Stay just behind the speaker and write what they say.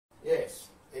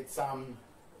it's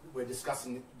we're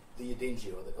discussing the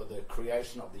Yidindji, or the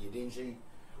creation of the Yidindji,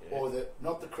 or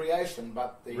not the creation,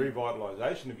 but the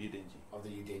revitalisation of Yidindji. Of the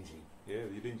Yidindji. Yeah,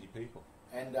 the Yidindji people.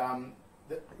 And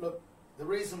look, the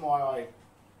reason why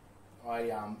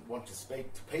I want to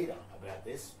speak to Peter about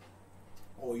this,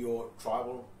 or your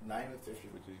tribal name, which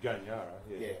is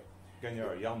Ganyara,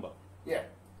 Ganyara Yamba. Yeah,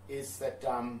 is that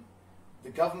the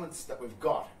governments that we've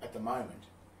got at the moment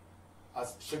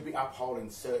should be upholding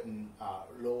certain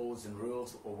laws and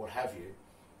rules or what have you,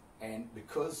 and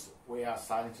because we are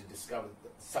starting to discover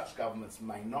that such governments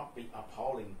may not be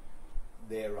upholding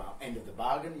their end of the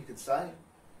bargain, you could say,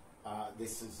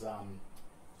 this is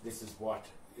what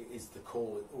is the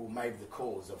cause, or maybe the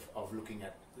cause of looking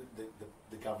at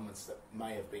the governments that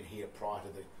may have been here prior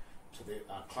to the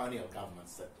colonial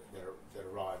governments that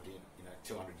arrived in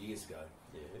 200 years ago.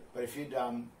 Yeah. But if you'd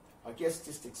I guess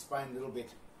just explain a little bit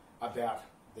about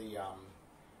the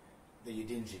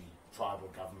Yidindji tribal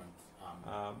government.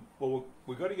 Well,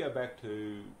 we've got to go back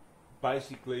to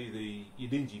basically the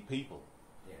Yidindji people.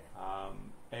 Yeah.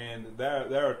 And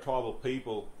they're a tribal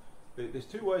people. There's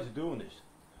two ways of doing this.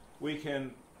 We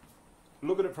can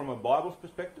look at it from a Bible's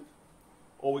perspective,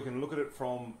 or we can look at it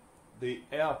from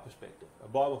our perspective. A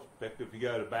Bible perspective, if you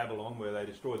go to Babylon where they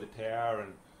destroyed the tower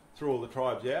and threw all the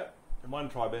tribes out, and one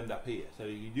tribe ended up here. So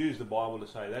you use the Bible to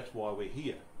say that's why we're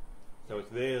here. So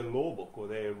it's their law book, or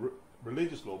their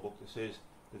religious law book, that says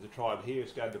there's a tribe here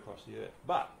scattered across the earth.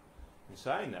 But in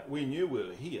saying that, we knew we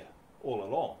were here all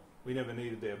along. We never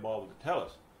needed their Bible to tell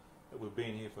us that we've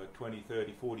been here for 20,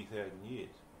 30, 40,000 years.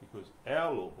 Because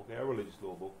our law book, our religious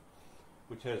law book,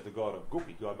 which has the god of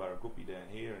Guppy, Gaibara Guppy down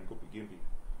here, and Guppy Gimpy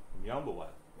from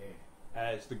Yambaway,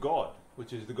 as the God,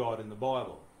 which is the God in the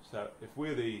Bible. So if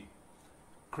we're the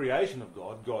creation of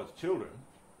God, God's children,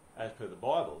 as per the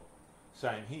Bible,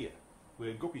 same here.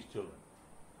 We're Guppy's children.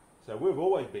 So we've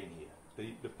always been here.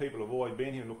 The people have always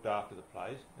been here and looked after the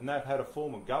place, and they've had a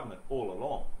form of government all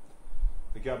along.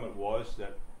 The government was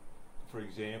that, for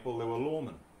example, there were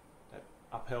lawmen that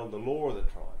upheld the law of the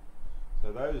tribe.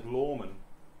 So those lawmen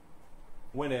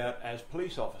went out as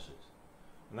police officers,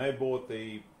 and they brought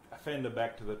the offender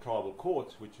back to the tribal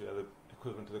courts, which are the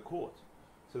equivalent to the courts.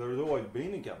 So there has always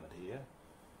been a government here.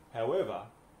 However,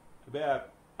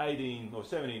 about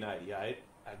 1788,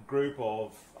 a group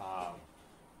of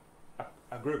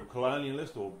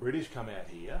colonialists or British come out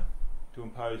here to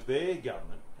impose their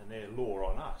government and their law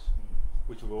on us,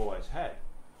 which we've always had.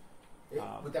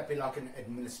 Would that be like an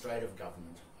administrative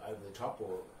government over the top,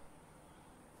 or?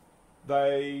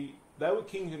 They were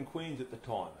kings and queens at the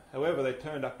time. However, they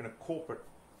turned up in a corporate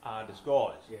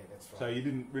disguise. Yeah, that's right. So you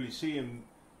didn't really see them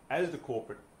as the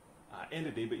corporate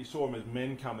entity, but you saw them as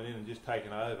men coming in and just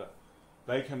taking over.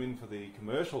 They come in for the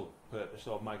commercial purpose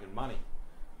of making money.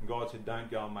 And God said, don't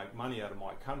go and make money out of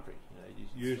my country. You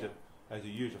just use it as a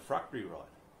usufructory right.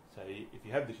 So if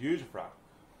you have this usufruct,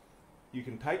 you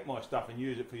can take my stuff and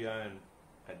use it for your own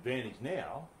advantage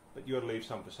now, but you've got to leave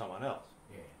some for someone else.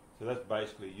 Yeah. So that's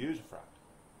basically usufruct.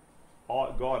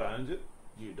 God owns it,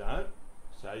 you don't,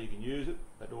 so you can use it,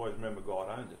 but always remember God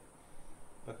owns it.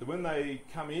 But when they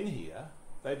come in here,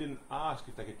 they didn't ask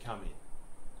if they could come in.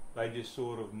 They just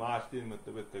sort of marched in with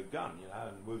the gun,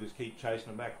 and we'll just keep chasing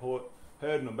them back,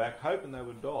 herding them back, hoping they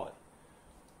would die.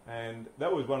 And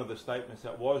that was one of the statements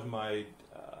that was made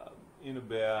in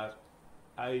about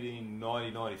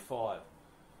 1890-95.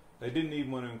 They didn't even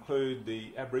want to include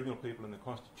the Aboriginal people in the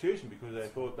Constitution because they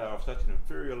thought they were of such an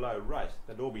inferior low race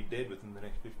they'd all be dead within the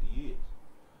next 50 years.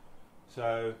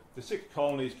 So the 6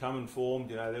 colonies come and formed.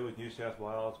 There was New South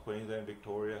Wales, Queensland,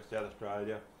 Victoria, South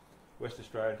Australia, West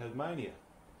Australia and Tasmania.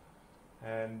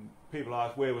 And people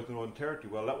ask, where was the Northern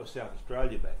Territory? Well, that was South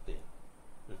Australia back then.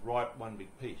 It was right one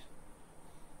big piece.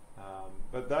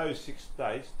 But those 6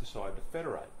 states decided to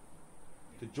federate,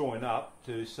 to join up,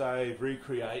 to save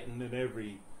recreating in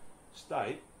every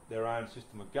state their own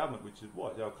system of government, which it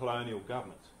was, our colonial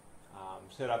governments,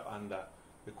 set up under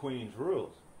the Queen's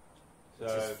rules. So,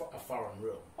 which is a foreign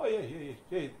rule. Oh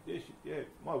yeah.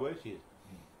 My word, she is.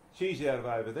 She's out of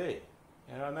over there,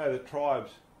 and I know the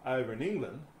tribes over in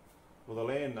England, well, the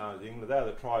land known as England, they're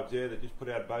the tribes there that just put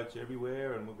out boats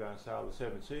everywhere, and we'll go and sail the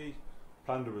 7 seas,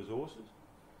 plunder resources,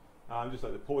 just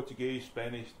like the Portuguese,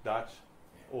 Spanish, Dutch,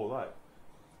 all those.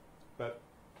 But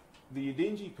the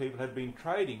Yidindji people had been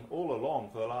trading all along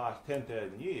for the last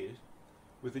 10,000 years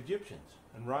with Egyptians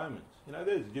and Romans.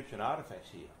 There's Egyptian artefacts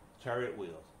here, chariot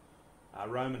wheels,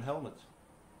 Roman helmets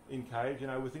in caves,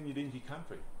 within Yidindji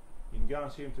country. You can go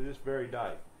and see them to this very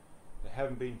day. They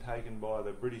haven't been taken by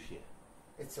the British yet.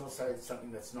 It's also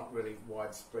something that's not really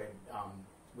widespread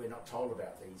we're not told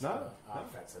about these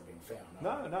artefacts that have been found.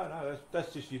 No.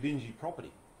 That's just Yidindji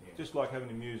property. Yeah. Just like having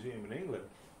a museum in England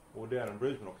or down in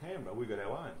Brisbane or Canberra, we've got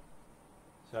our own.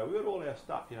 So we've got all our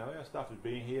stuff, our stuff has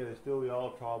been here, there's still the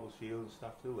old tribal shields and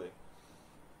stuff still there.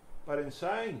 But in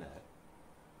saying that,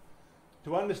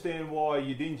 to understand why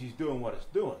Yidindji's doing what it's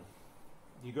doing,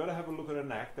 you've got to have a look at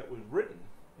an act that was written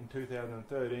in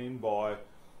 2013 by,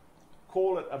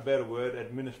 call it a better word,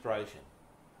 administration.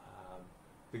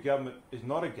 The government is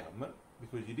not a government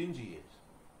because Yidindji is.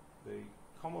 The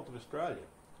Commonwealth of Australia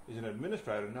is an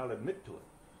administrator and they'll admit to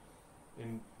it.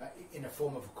 In a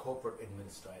form of a corporate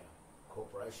administrator,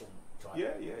 corporation type.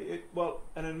 Yeah. Well,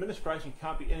 an administration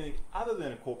can't be anything other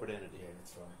than a corporate entity. Yeah,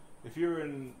 that's right. If you're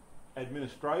in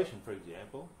administration, for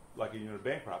example, like you're in a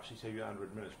bankruptcy, so you're under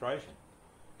administration,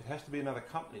 it has to be another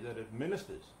company that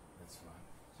administers. That's right.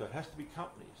 So it has to be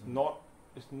company.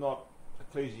 It's not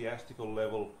ecclesiastical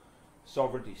level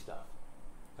sovereignty stuff.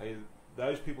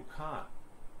 Those people can't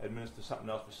administer something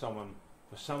else for someone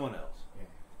else. Yeah.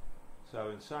 So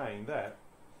in saying that,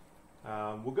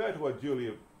 we'll go to what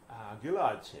Julia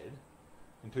Gillard said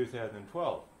in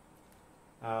 2012.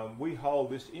 We hold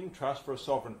this in trust for a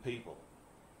sovereign people.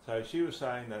 So she was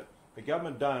saying that the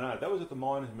government don't own it. That was at the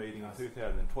miners' meeting in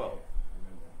 2012. Yeah,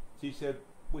 she said,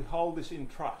 we hold this in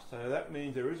trust. So that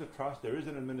means there is a trust, there is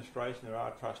an administration, there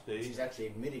are trustees. She's actually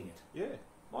admitting it. Yeah,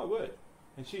 my word.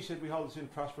 And she said, we hold this in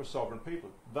trust for a sovereign people.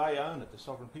 They own it. The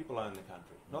sovereign people own the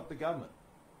country, not the government.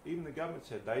 Even the government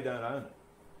said they don't own it.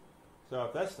 So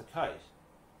if that's the case,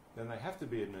 then they have to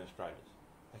be administrators.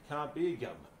 They can't be a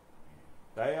government.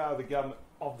 They are the government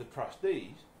of the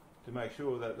trustees to make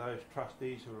sure that those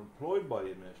trustees who are employed by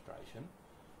the administration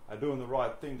are doing the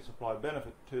right thing to supply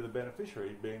benefit to the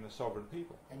beneficiaries, being the sovereign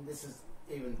people. And this is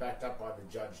even backed up by the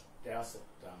Judge Tacet.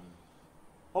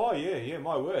 Oh yeah,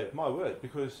 my word,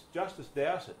 because Justice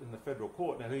Tacet in the federal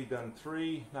court, now he's done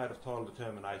 3 native title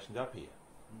determinations up here.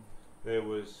 There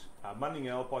was Munding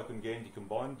Alpike and Yidindji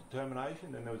combined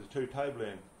determination, and there was a 2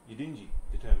 tableland Yidindji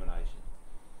determination.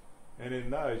 And in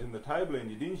those, in the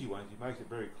tableland Yidindji ones, he makes it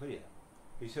very clear.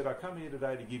 He said, I come here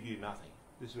today to give you nothing.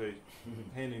 This is where he's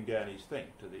handing down his thing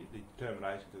to the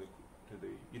determination to the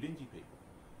Yidindji people.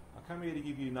 I come here to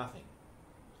give you nothing.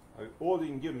 All he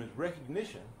can give them is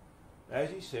recognition.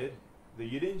 As he said, the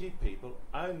Yidindji people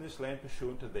own this land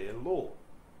pursuant to their law.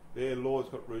 Their law's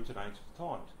got roots in ancient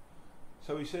times.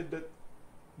 So he said that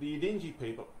the Yidindji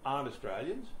people aren't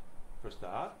Australians, for a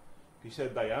start. He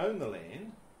said they own the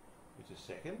land, which is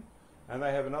second, and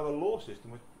they have another law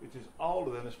system which is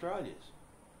older than Australia's.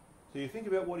 So you think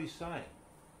about what he's saying.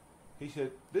 He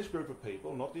said this group of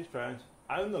people, not the Australians,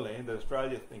 own the land that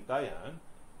Australia think they own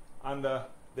under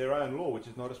their own law, which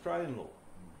is not Australian law.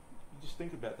 You just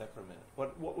think about that for a minute.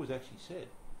 What was actually said?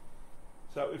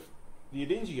 So if the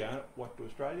Yidindji own it, what do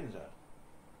Australians own?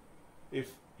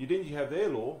 If Yidindji have their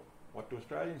law, what do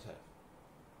Australians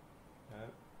have?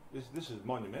 This is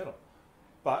monumental.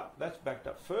 But that's backed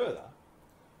up further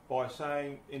by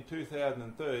saying in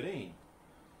 2013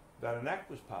 that an act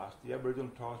was passed, the Aboriginal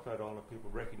and Torres Strait Islander People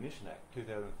Recognition Act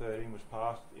 2013 was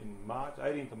passed in March,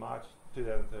 18th of March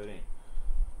 2013,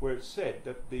 where it said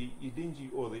that the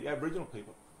Yidindji or the Aboriginal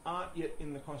people aren't yet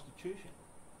in the Constitution.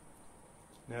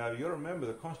 Now, you've got to remember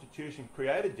the Constitution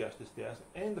created Justice Tacet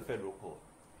and the Federal Court.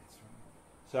 That's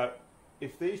right. So,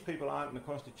 if these people aren't in the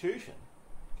Constitution,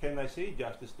 can they see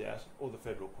Justice Tacet or the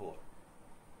Federal Court?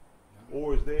 No.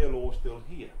 Or is their law still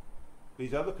here?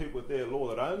 These other people with their law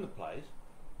that own the place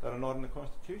that are not in the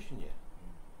Constitution yet.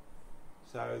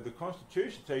 So the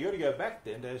Constitution, so you've got to go back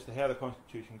then as to how the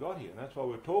Constitution got here. And that's why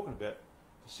we're talking about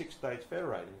the 6 states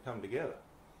federating and come together.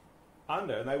 And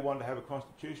they wanted to have a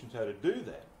Constitution, so to do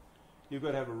that, you've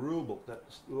got to have a rule book that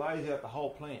lays out the whole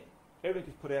plan.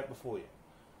 Everything's put out before you.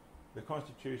 The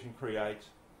Constitution creates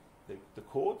the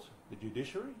courts, the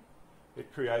judiciary.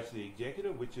 It creates the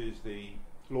executive, which is the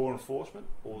law enforcement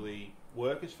or the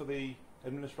workers for the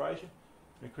administration.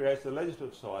 And it creates the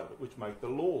legislative side of it, which make the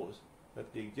laws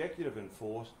that the executive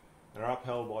enforce and are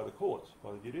upheld by the courts,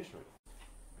 by the judiciary.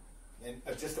 And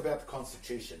just about the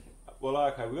Constitution. Well,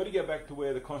 okay, we've got to get back to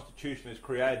where the Constitution is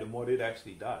created and what it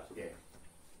actually does. Yeah.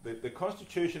 The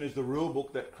Constitution is the rule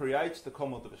book that creates the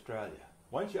Commonwealth of Australia.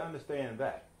 Once you understand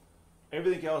that,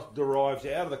 everything else derives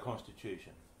out of the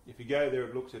Constitution. If you go there,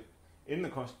 it looks at in the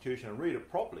Constitution and read it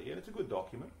properly, and it's a good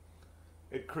document,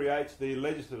 it creates the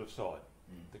legislative side,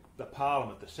 the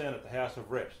Parliament, the Senate, the House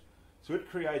of Reps. So it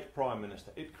creates Prime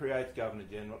Minister, it creates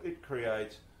Governor-General, it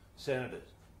creates Senators.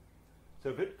 So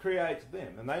if it creates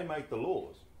them and they make the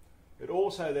laws, it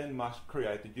also then must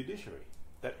create the judiciary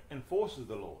that enforces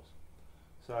the laws.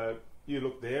 So you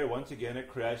look there, once again, it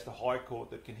creates the High Court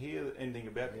that can hear anything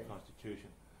about the Constitution.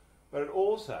 But it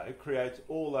also creates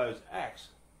all those acts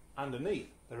underneath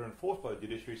that are enforced by the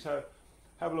judiciary. So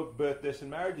have a look at Birth, Deaths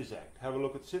and Marriages Act, have a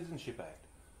look at Citizenship Act,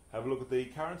 have a look at the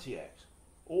Currency Acts.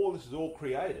 All this is all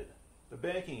created. The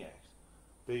Banking Acts,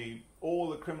 all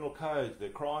the criminal codes, the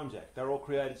Crimes Act, they're all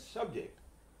created subject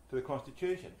to the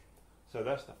Constitution. So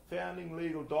that's the founding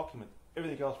legal document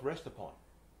everything else rests upon.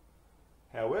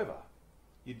 However,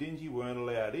 Yidindji weren't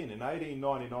allowed in. In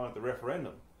 1899 at the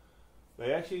referendum,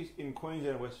 they actually, in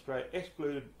Queensland and West Australia,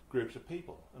 excluded groups of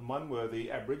people, and one were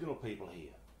the Aboriginal people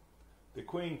here. The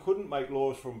Queen couldn't make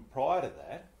laws from prior to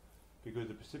that, because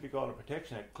the Pacific Island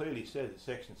Protection Act clearly says in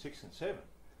Section 6 and 7,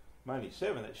 mainly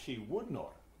 7, that she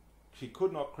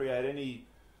could not create any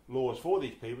laws for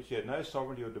these people. She had no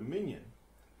sovereignty or dominion,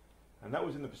 and that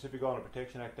was in the Pacific Island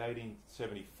Protection Act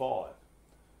 1875.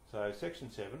 So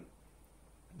Section 7.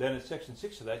 Then in Section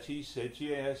 6 of that, she said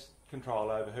she has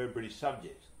control over her British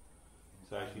subjects.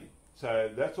 So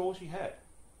that's all she had.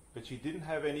 But she didn't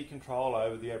have any control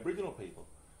over the Aboriginal people.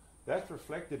 That's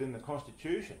reflected in the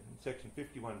Constitution, in Section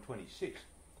 51(26),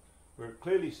 where it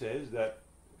clearly says that,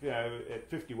 at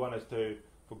 51 as to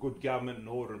for good government and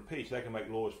order and peace, they can make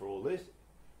laws for all this.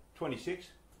 26,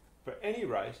 for any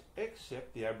race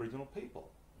except the Aboriginal people.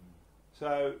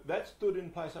 So that stood in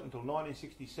place up until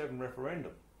 1967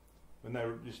 referendum, when they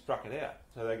just struck it out,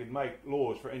 so they could make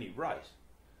laws for any race.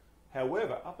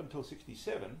 However, up until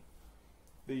 67,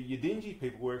 the Yidindji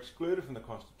people were excluded from the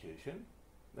Constitution,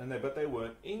 but they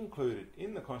weren't included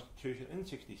in the Constitution in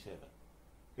 67.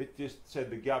 It just said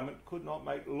the government could not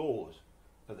make laws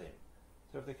for them.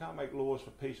 So if they can't make laws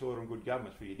for peace, order and good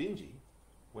government for Yidindji,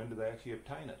 when do they actually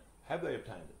obtain it? Have they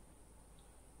obtained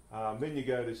it? Then you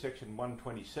go to Section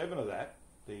 127 of that,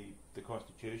 the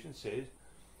Constitution says,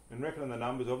 in reckoning the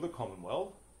numbers of the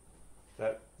Commonwealth,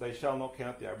 that they shall not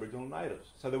count the Aboriginal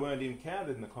natives. So they weren't even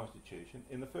counted in the Constitution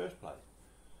in the first place.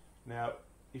 Now,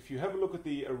 if you have a look at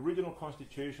the original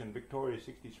Constitution, Victoria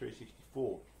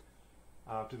 63-64,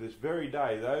 to this very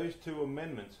day, those two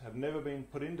amendments have never been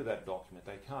put into that document.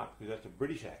 They can't, because that's a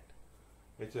British Act.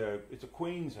 It's a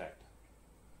Queen's Act.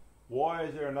 Why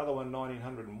is there another one,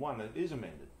 1901, that is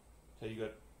amended? So you've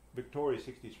got Victoria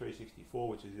 63-64,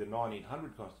 which is the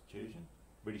 1900 Constitution,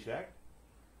 British Act.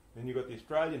 Then you've got the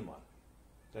Australian one.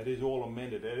 That is all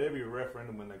amended. At every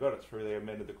referendum when they got it through, they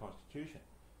amended the Constitution.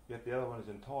 Yet the other one is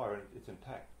entire and it's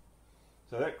intact.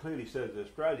 So that clearly says the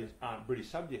Australians aren't British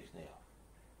subjects now.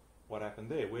 What happened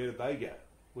there? Where did they go?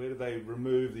 Where did they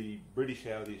remove the British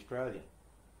out of the Australian?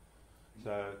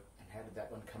 So. And how did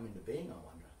that one come into being, I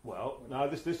wonder? Well, no,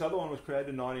 this other one was created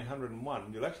in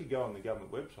 1901. You'll actually go on the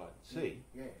government website and see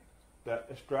that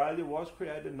Australia was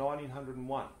created in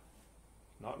 1901.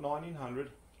 Not 1900,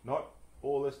 not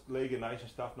all this League of Nations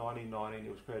stuff, 1919.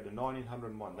 It was created in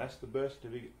 1901. That's the birth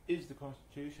certificate, is the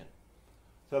Constitution.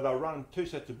 So they'll run two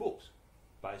sets of books,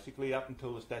 basically up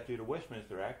until the Statute of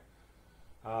Westminster Act,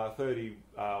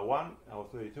 31, or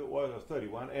 32 it was, or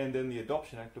 31, and then the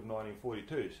Adoption Act of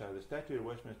 1942. So the Statute of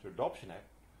Westminster Adoption Act,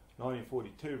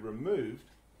 1942, removed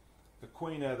the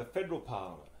Queen out of the Federal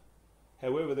Parliament.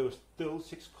 However, there were still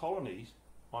 6 colonies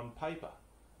on paper.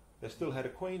 They still had a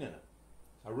Queen in it,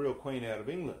 a real Queen out of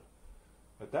England.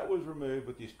 But that was removed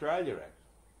with the Australia Act,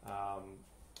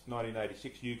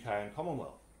 1986, UK and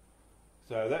Commonwealth.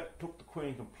 So that took the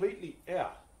Queen completely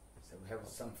out. So we have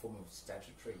some form of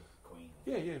statutory Queen.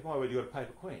 Yeah, why would you got a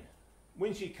paper Queen?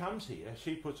 When she comes here,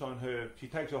 she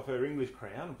takes off her English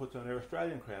crown and puts on her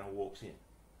Australian crown and walks in.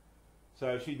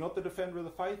 So she's not the defender of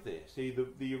the faith there. See,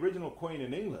 the original Queen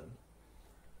in England,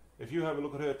 if you have a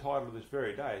look at her title this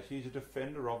very day, she's a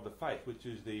defender of the faith, which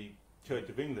is the Church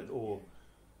of England, or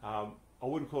I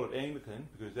wouldn't call it Anglican,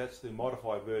 because that's the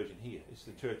modified version here. It's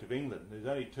the Church of England. There's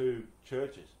only 2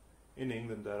 churches in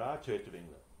England that are Church of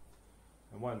England,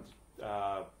 and one's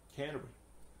Canterbury.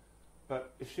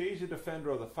 But if she's a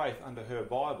defender of the faith under her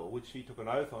Bible, which she took an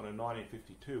oath on in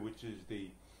 1952, which is the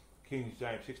King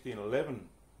James 1611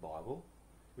 Bible,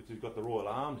 which has got the royal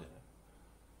arms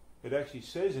in it, it actually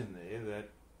says in there that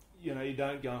you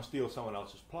don't go and steal someone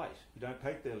else's place. You don't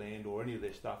take their land or any of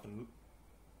their stuff and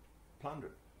plunder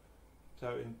it.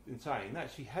 So in saying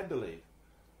that, she had to leave.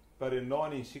 But in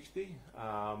 1960,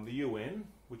 the UN,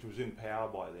 which was in power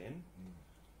by then,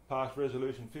 passed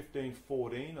Resolution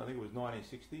 1514, I think it was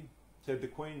 1960, said the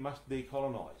Queen must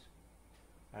decolonise.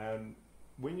 And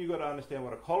when you've got to understand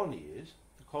what a colony is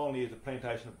a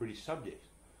plantation of British subjects.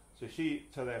 So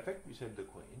they effectively said to the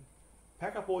Queen,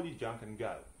 pack up all your junk and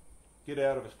go. Get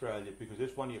out of Australia, because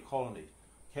it's one of your colonies.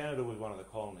 Canada was one of the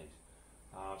colonies.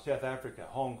 South Africa,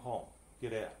 Hong Kong,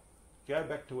 get out. Go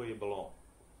back to where you belong.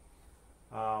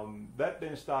 That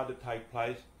then started to take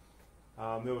place.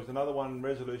 There was another one,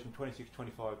 Resolution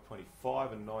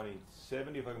 262525 in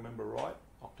 1970, if I can remember right,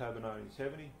 October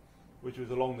 1970, which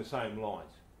was along the same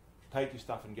lines. Take your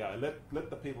stuff and go. Let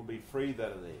the people be freed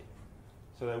that are there.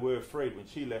 So they were freed. When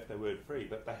she left, they were free.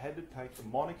 But they had to take the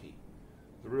monarchy,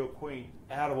 the real Queen,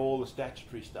 out of all the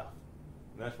statutory stuff.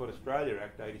 And that's what Australia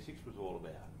Act 86 was all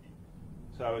about.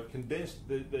 So it condensed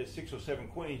the 6 or 7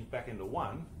 queens back into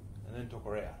one and then took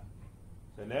her out.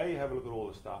 So now you have a look at all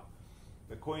the stuff.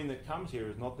 The Queen that comes here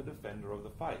is not the defender of the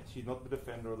faith. She's not the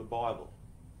defender of the Bible.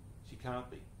 She can't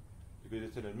be. Because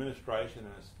it's an administration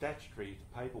and a statutory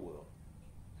paper world.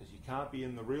 So she can't be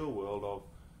in the real world of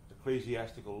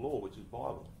ecclesiastical law, which is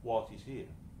Bible, while she's here.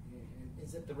 Yeah.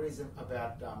 Is that the reason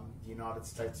about the United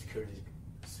States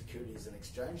Securities and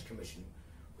Exchange Commission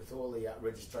with all the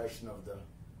registration of the...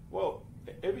 Well,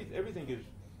 everything is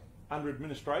under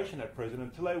administration at present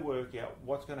until they work out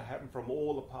what's going to happen from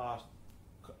all the past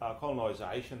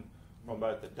colonisation from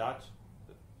both the Dutch,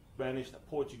 the Spanish, the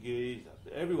Portuguese,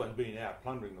 everyone's been out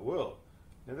plundering the world.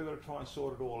 Now they've got to try and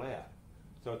sort it all out.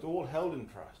 So it's all held in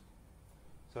trust.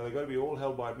 So they've got to be all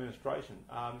held by administration.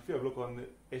 If you have a look on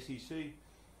the SEC,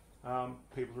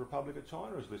 People's Republic of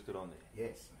China is listed on there.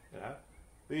 Yes. You know,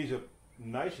 these are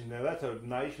nations. Now that's a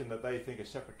nation that they think is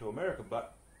separate to America,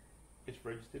 but it's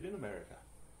registered in America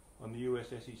on the US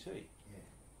SEC. Yeah.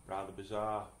 Rather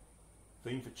bizarre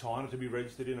thing for China to be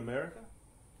registered in America.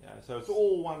 Yeah, so it's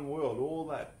all one world. All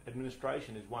that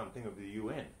administration is one thing of the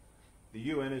UN. The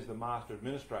UN is the master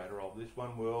administrator of this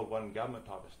one world, one government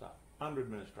type of stuff, under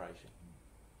administration.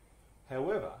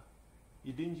 However,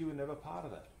 Yidindji were never part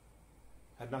of that.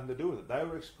 Had nothing to do with it. They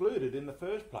were excluded in the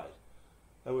first place.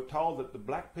 They were told that the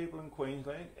black people in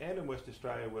Queensland and in West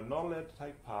Australia were not allowed to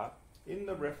take part in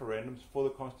the referendums for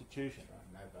the Constitution.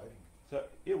 No voting. So,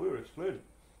 yeah, we were excluded.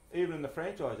 Even in the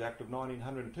Franchise Act of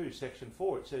 1902, Section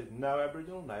 4, it says no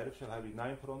Aboriginal native shall have his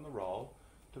name put on the roll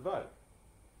to vote.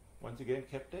 Once again,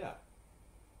 kept out.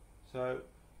 So,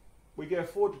 we go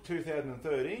forward to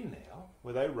 2013 now,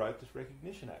 where they wrote this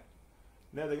Recognition Act.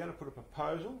 Now they're going to put a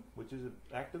proposal, which is an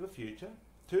act of the future,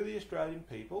 to the Australian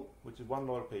people, which is one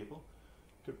lot of people,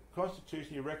 to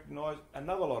constitutionally recognise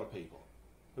another lot of people.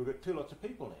 We've got 2 lots of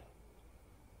people now.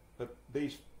 But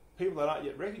these people that aren't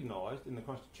yet recognised in the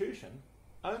Constitution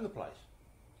own the place.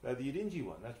 They're the Yidindji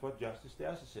one. That's what Justice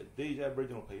Tacet said. These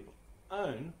Aboriginal people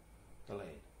own the land.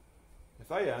 If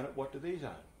they own it, what do these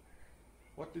own?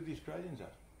 What do the Australians own?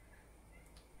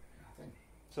 Nothing.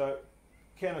 So,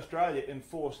 can Australia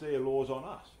enforce their laws on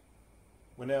us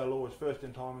when our law is first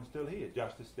in time and still here?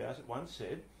 Justice Stewart once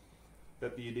said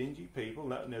that the Yidindji people,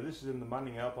 now this is in the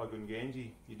Munding Alpai-Gungandji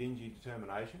Yidindji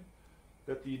determination,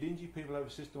 that the Yidindji people have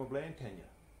a system of land tenure.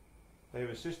 They have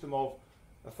a system of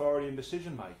authority and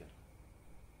decision making.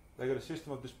 They've got a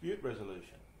system of dispute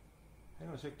resolution. Hang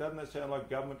on a sec, doesn't that sound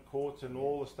like government courts and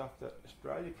all the stuff that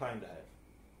Australia claimed to have?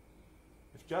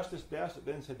 If Justice Dowsett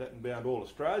then said that and bound all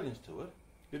Australians to it,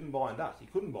 didn't bind us, he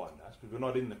couldn't bind us because we're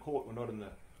not in the court, we're not in the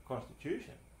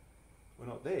Constitution, we're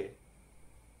not there,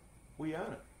 we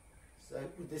own it. So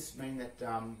would this mean that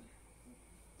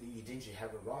the Yidindji have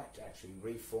a right to actually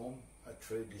reform a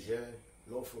true de jure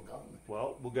lawful government?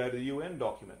 Well, we'll go to the UN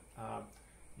document.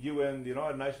 UN, the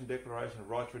United Nations Declaration of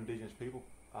Rights for Indigenous People,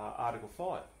 Article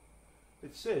 5.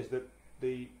 It says that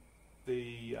the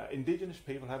Indigenous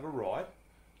people have a right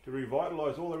to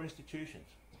revitalise all their institutions,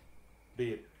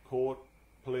 be it court,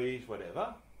 police,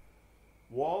 whatever,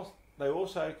 whilst they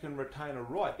also can retain a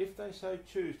right, if they so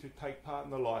choose, to take part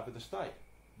in the life of the state.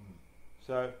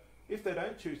 So if they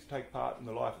don't choose to take part in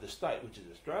the life of the state, which is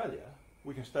Australia,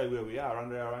 we can stay where we are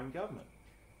under our own government,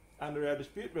 under our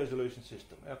dispute resolution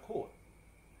system, our court.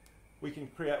 We can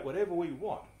create whatever we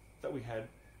want that we had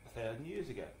 1,000 years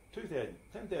ago, 2,000,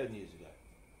 10,000 years ago.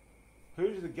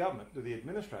 Who's the government, or the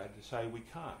administrator, to say we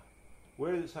can't?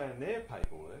 Where does it say in their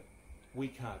paperwork, we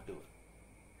can't do it?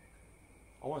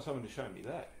 I want someone to show me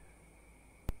that.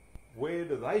 Where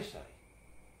do they say?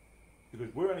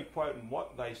 Because we're only quoting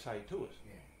what they say to us.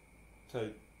 Yeah. So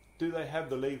do they have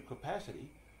the legal capacity?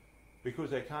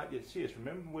 Because they can't yet see us.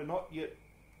 Remember, we're not yet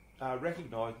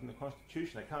recognised in the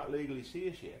Constitution. They can't legally see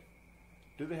us yet.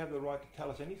 Do they have the right to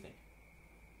tell us anything?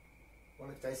 Well,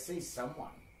 if they see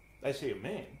someone... They see a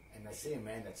man. And they see a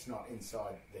man that's not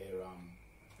inside their...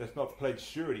 That's not pledged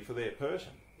surety for their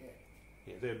person.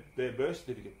 Yeah. Yeah, their birth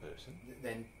certificate person.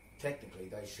 Then technically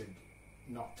they should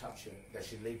not touch you. They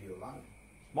should leave you alone.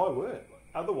 My word.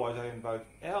 Otherwise they invoke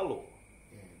our law.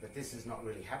 Yeah, but this is not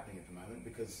really happening at the moment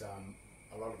because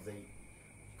a lot of the...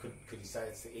 Could you say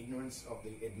it's the ignorance of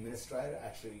the administrator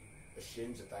actually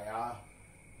assumes that they are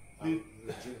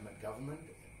legitimate government?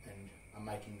 And are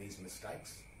making these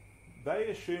mistakes? They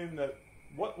assume that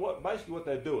basically what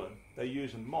they're doing, they're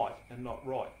using might and not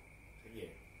right.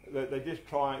 Yeah. They just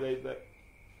try.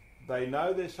 They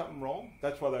know there's something wrong.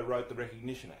 That's why they wrote the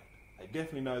Recognition Act. They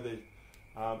definitely know there's.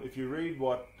 If you read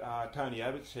what Tony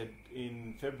Abbott said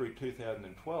in February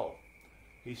 2012,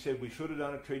 he said we should have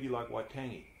done a treaty like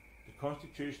Waitangi. The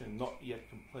Constitution is not yet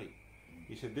complete.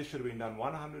 He said this should have been done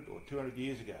 100 or 200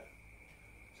 years ago.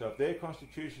 So if their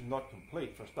Constitution is not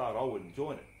complete, for a start, I wouldn't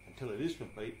join it until it is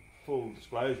complete, full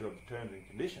disclosure of the terms and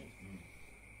conditions.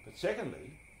 But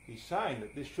secondly, he's saying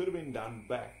that this should have been done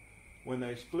back when they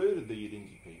excluded the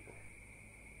Yidindji people.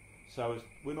 So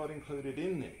we're not included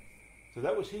in there. So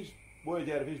that was his words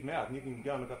out of his mouth, and you can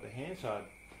go and look up the Hansard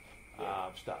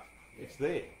stuff. Yeah. It's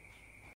there.